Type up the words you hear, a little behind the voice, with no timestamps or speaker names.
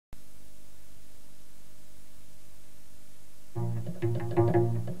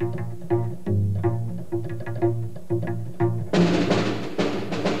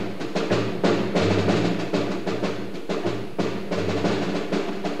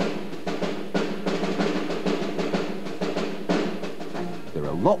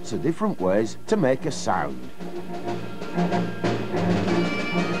lots of different ways to make a sound.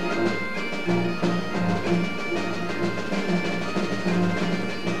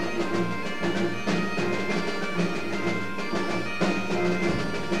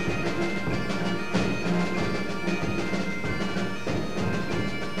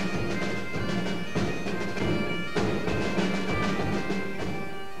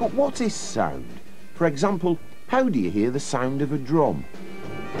 But what is sound? For example, how do you hear the sound of a drum?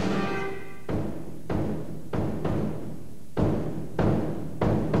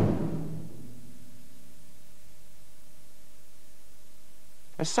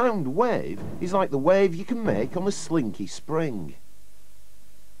 A sound wave is like the wave you can make on a slinky spring.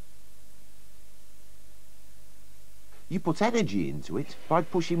 You put energy into it by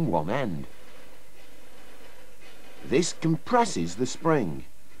pushing one end. This compresses the spring.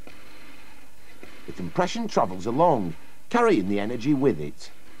 The compression travels along, carrying the energy with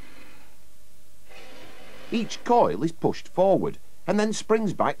it. Each coil is pushed forward and then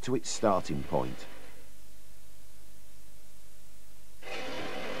springs back to its starting point.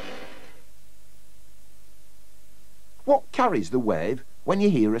 What carries the wave when you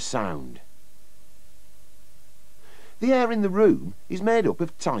hear a sound? The air in the room is made up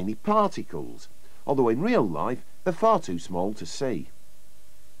of tiny particles, although in real life they're far too small to see.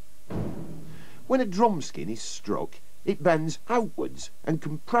 When a drum skin is struck, it bends outwards and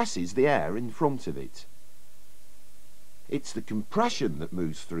compresses the air in front of it. It's the compression that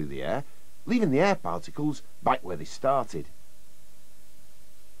moves through the air, leaving the air particles back where they started.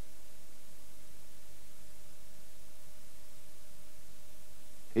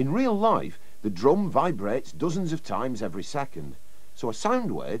 In real life, the drum vibrates dozens of times every second, so a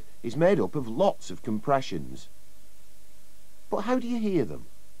sound wave is made up of lots of compressions. But how do you hear them?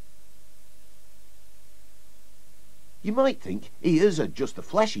 You might think ears are just the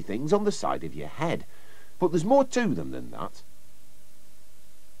fleshy things on the side of your head, but there's more to them than that.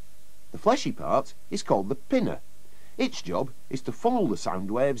 The fleshy part is called the pinna. Its job is to funnel the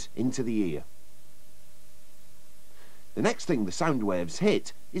sound waves into the ear. The next thing the sound waves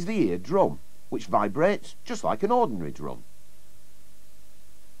hit is the ear drum, which vibrates just like an ordinary drum.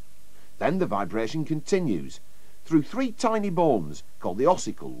 Then the vibration continues through three tiny bones called the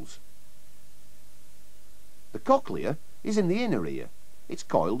ossicles. The cochlea is in the inner ear. It's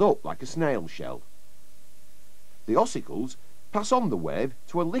coiled up like a snail shell. The ossicles pass on the wave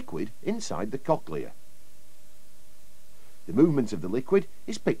to a liquid inside the cochlea. The movement of the liquid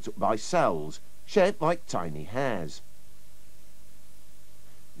is picked up by cells, shaped like tiny hairs.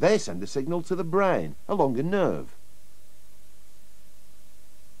 They send a signal to the brain along a nerve.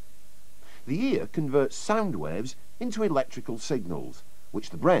 The ear converts sound waves into electrical signals, which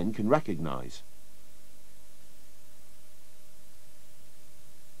the brain can recognise.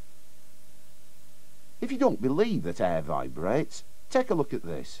 If you don't believe that air vibrates, take a look at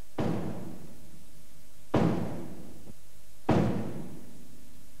this.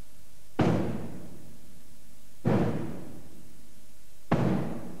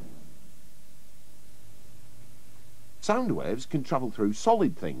 Sound waves can travel through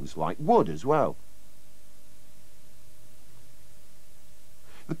solid things like wood as well.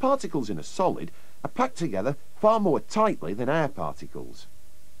 The particles in a solid are packed together far more tightly than air particles.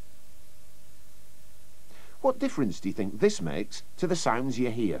 What difference do you think this makes to the sounds you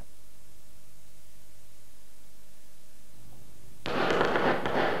hear?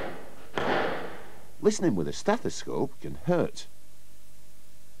 Listening with a stethoscope can hurt.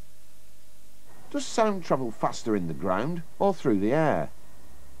 Does sound travel faster in the ground or through the air?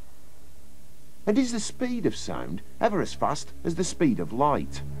 And is the speed of sound ever as fast as the speed of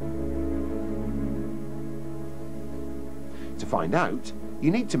light? To find out, you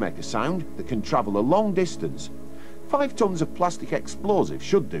need to make a sound that can travel a long distance. 5 tons of plastic explosive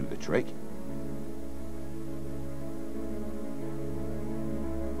should do the trick.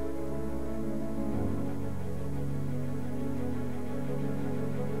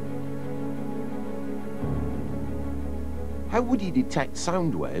 How would you detect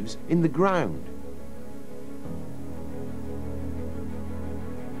sound waves in the ground?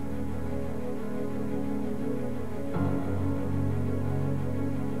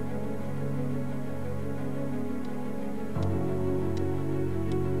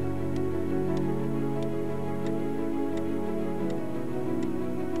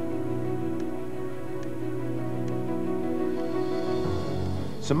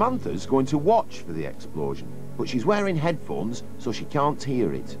 Samantha's going to watch for the explosion, but she's wearing headphones so she can't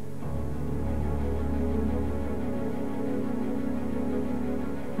hear it.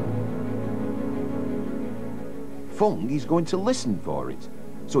 Fung is going to listen for it,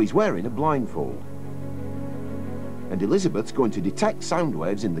 so he's wearing a blindfold. And Elizabeth's going to detect sound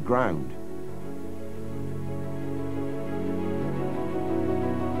waves in the ground.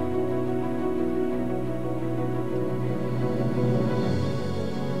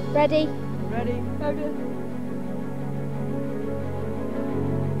 Ready? Ready. Okay.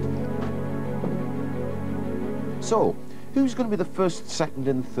 So, who's going to be the first, second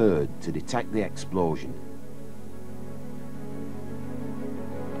and third to detect the explosion?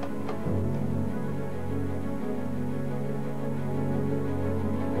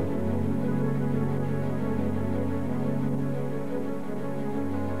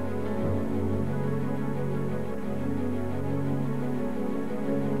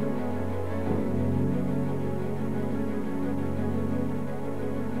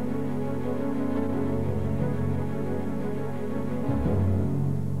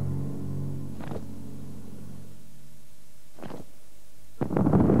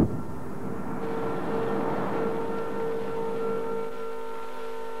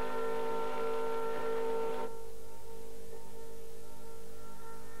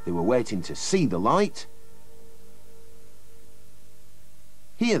 They were waiting to see the light,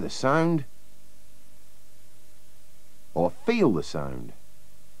 hear the sound, or feel the sound.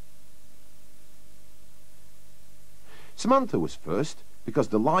 Samantha was first because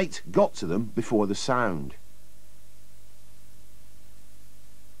the light got to them before the sound.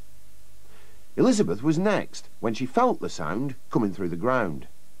 Elizabeth was next when she felt the sound coming through the ground.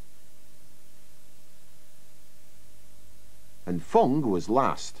 And Fung was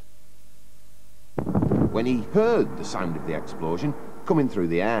last, when he heard the sound of the explosion coming through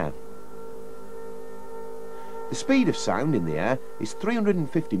the air. The speed of sound in the air is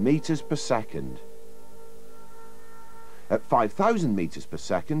 350 metres per second. At 5,000 metres per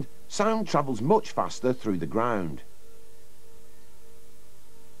second, sound travels much faster through the ground.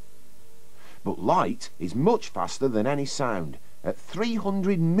 But light is much faster than any sound, at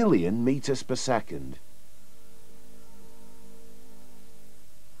 300 million metres per second.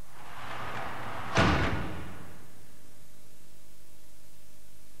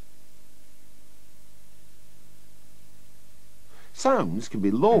 Sounds can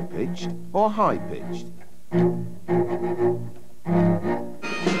be low-pitched or high-pitched.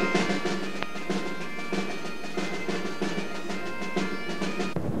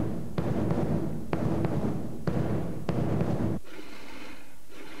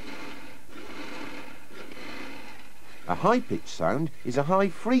 A high-pitched sound is a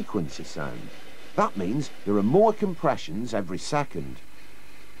high-frequency sound. That means there are more compressions every second.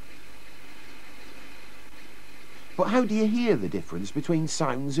 But how do you hear the difference between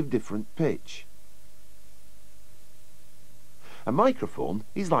sounds of different pitch? A microphone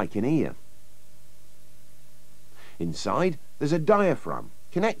is like an ear. Inside, there's a diaphragm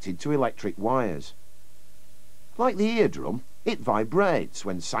connected to electric wires. Like the eardrum, it vibrates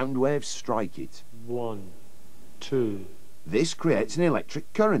when sound waves strike it. 1, 2. This creates an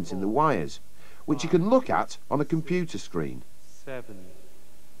electric current in the wires, which you can look at on a computer screen. 7,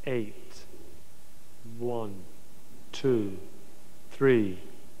 8. 1, 2, 3,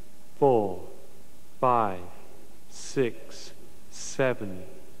 4, 5, 6, 7,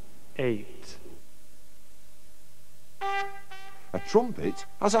 8. A trumpet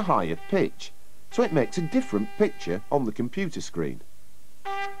has a higher pitch, so it makes a different picture on the computer screen.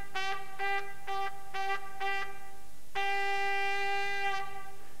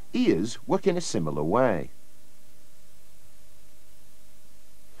 Ears work in a similar way.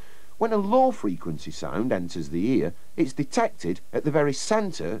 When a low-frequency sound enters the ear, it's detected at the very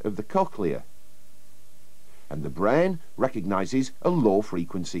centre of the cochlea, and the brain recognises a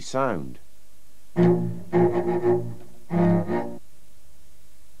low-frequency sound.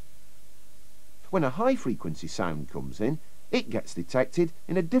 When a high-frequency sound comes in, it gets detected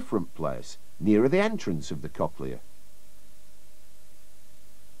in a different place, nearer the entrance of the cochlea.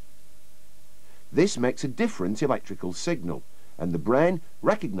 This makes a different electrical signal, and the brain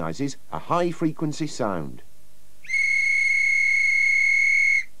recognises a high-frequency sound.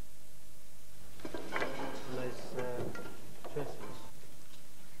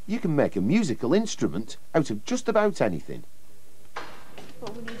 You can make a musical instrument out of just about anything.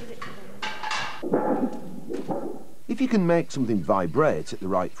 If you can make something vibrate at the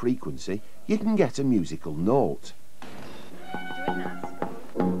right frequency, you can get a musical note.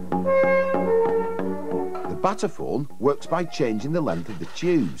 The batophone works by changing the length of the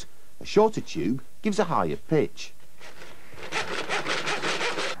tubes. A shorter tube gives a higher pitch.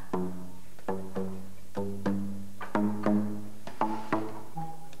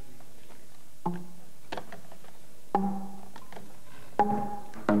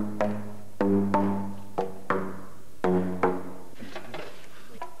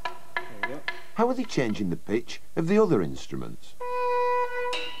 they changing the pitch of the other instruments?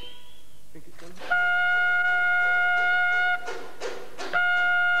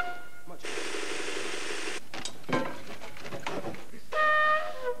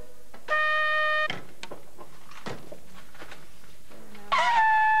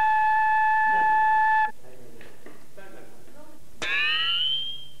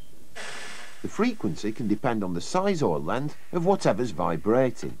 The frequency can depend on the size or length of whatever's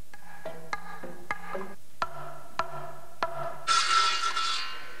vibrating.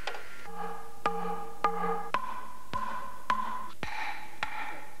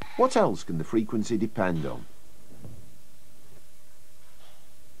 What else can the frequency depend on?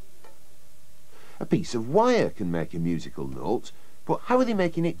 A piece of wire can make a musical note, but how are they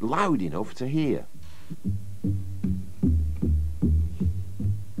making it loud enough to hear?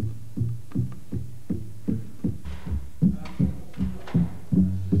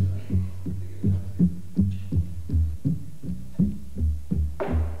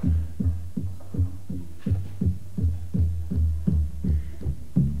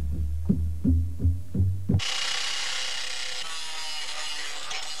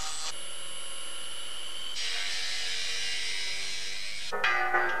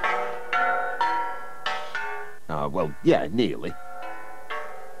 Well, yeah, nearly.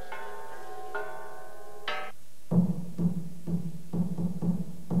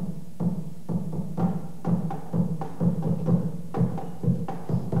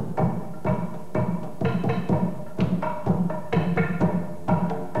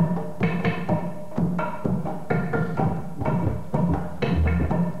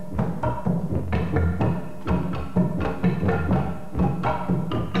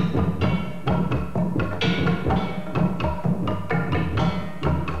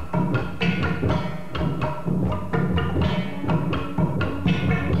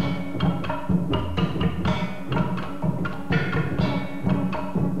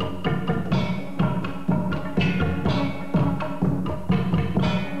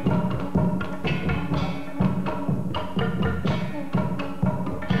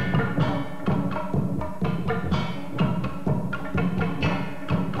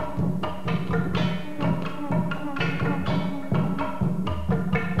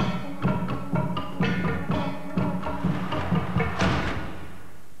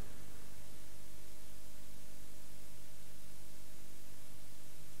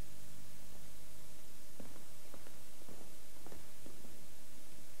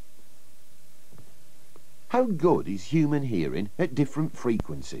 How good is human hearing at different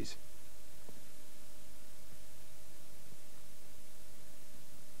frequencies?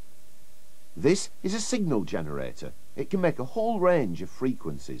 This is a signal generator. It can make a whole range of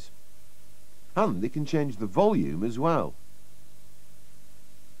frequencies. And they can change the volume as well.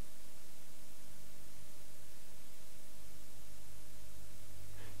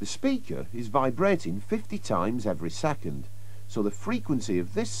 The speaker is vibrating 50 times every second, so the frequency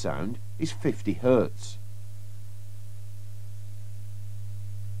of this sound is 50 Hertz.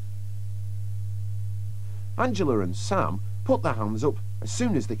 Angela and Sam put their hands up as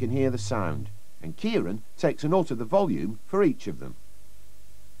soon as they can hear the sound, and Kieran takes a note of the volume for each of them.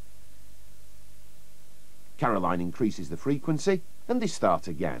 Caroline increases the frequency, and they start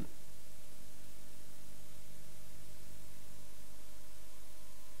again.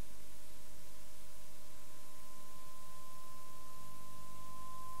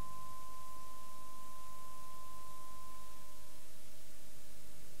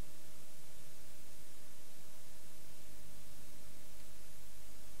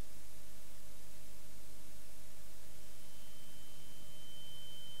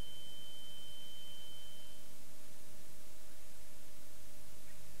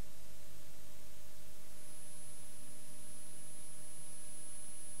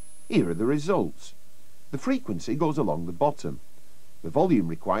 Here are the results. The frequency goes along the bottom. The volume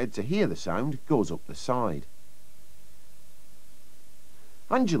required to hear the sound goes up the side.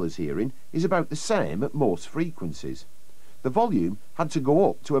 Angela's hearing is about the same at most frequencies. The volume had to go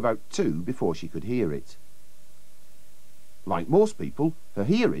up to about 2 before she could hear it. Like most people, her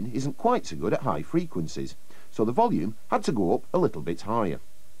hearing isn't quite so good at high frequencies, so the volume had to go up a little bit higher.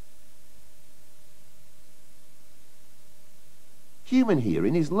 Human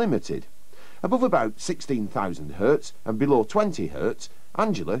hearing is limited. Above about 16,000 Hertz and below 20 Hertz,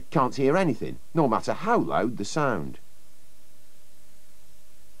 Angela can't hear anything, no matter how loud the sound.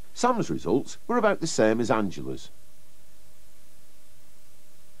 Sam's results were about the same as Angela's.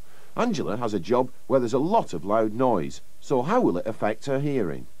 Angela has a job where there's a lot of loud noise, so how will it affect her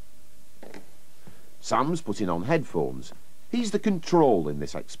hearing? Sam's putting on headphones. He's the control in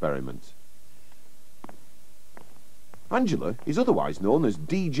this experiment. Angela is otherwise known as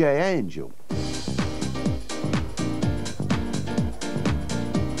DJ Angel.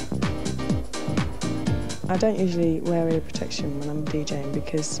 I don't usually wear ear protection when I'm DJing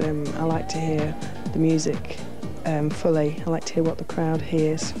because I like to hear the music fully. I like to hear what the crowd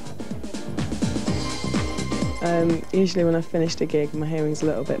hears. Usually when I've finished a gig, my hearing's a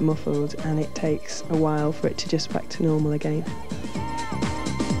little bit muffled and it takes a while for it to just back to normal again.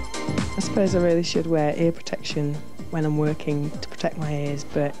 I suppose I really should wear ear protection when I'm working to protect my ears,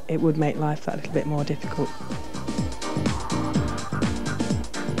 but it would make life that little bit more difficult.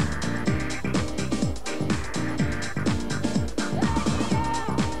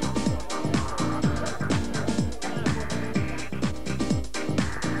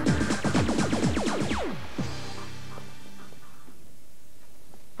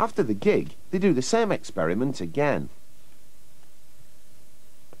 After the gig, they do the same experiment again.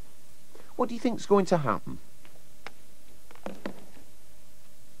 What do you think's going to happen?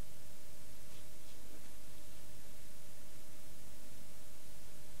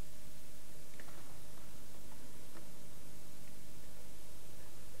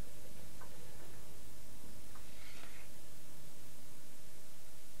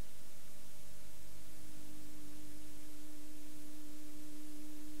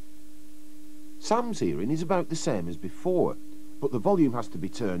 Sam's hearing is about the same as before, but the volume has to be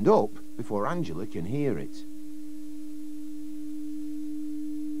turned up before Angela can hear it.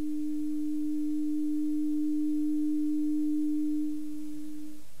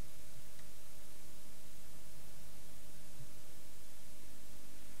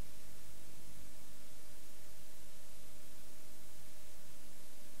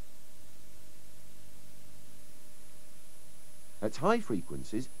 At high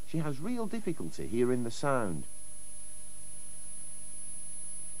frequencies, she has real difficulty hearing the sound.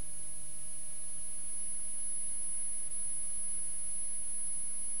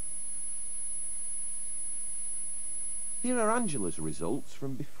 Here are Angela's results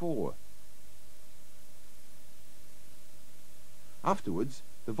from before. Afterwards,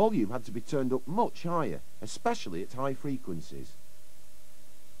 the volume had to be turned up much higher, especially at high frequencies.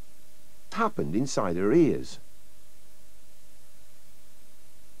 It happened inside her ears.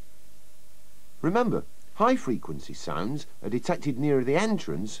 Remember, high-frequency sounds are detected near the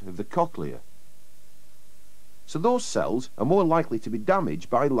entrance of the cochlea. So those cells are more likely to be damaged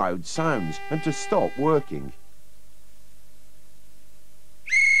by loud sounds and to stop working.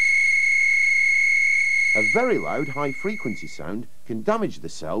 A very loud high-frequency sound can damage the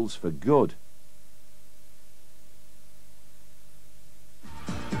cells for good.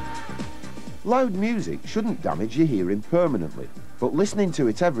 Loud music shouldn't damage your hearing permanently, but listening to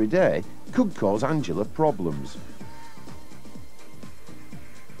it every day could cause Angela problems.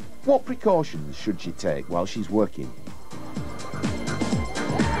 What precautions should she take while she's working?